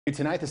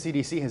Tonight, the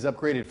CDC has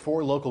upgraded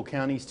 4 local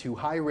counties to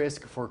high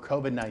risk for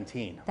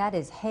COVID-19. That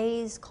is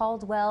Hayes,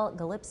 Caldwell,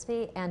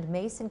 Gillespie, and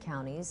Mason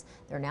counties.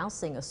 They're now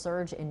seeing a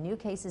surge in new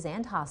cases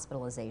and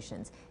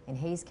hospitalizations. In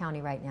Hayes County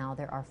right now,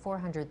 there are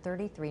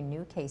 433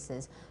 new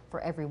cases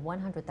for every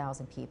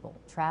 100,000 people.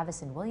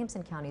 Travis and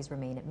Williamson counties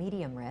remain at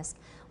medium risk.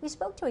 We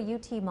spoke to a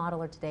UT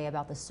modeler today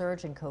about the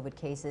surge in COVID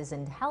cases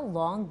and how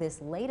long this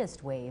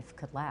latest wave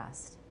could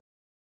last.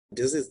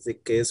 This is the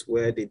case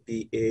where the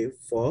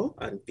BA4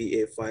 and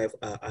BA5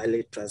 are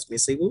highly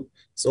transmissible.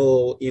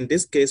 So in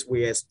this case,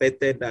 we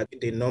expected that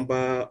the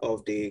number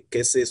of the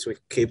cases will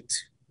keep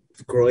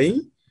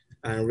growing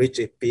and reach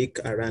a peak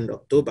around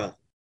October.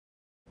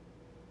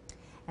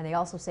 And they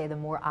also say the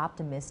more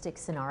optimistic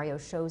scenario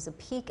shows a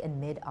peak in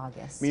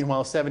mid-August.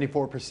 Meanwhile,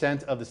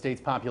 74% of the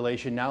state's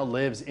population now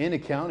lives in a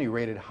county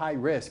rated high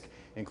risk,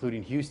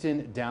 including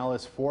Houston,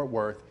 Dallas, Fort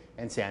Worth,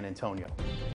 and San Antonio.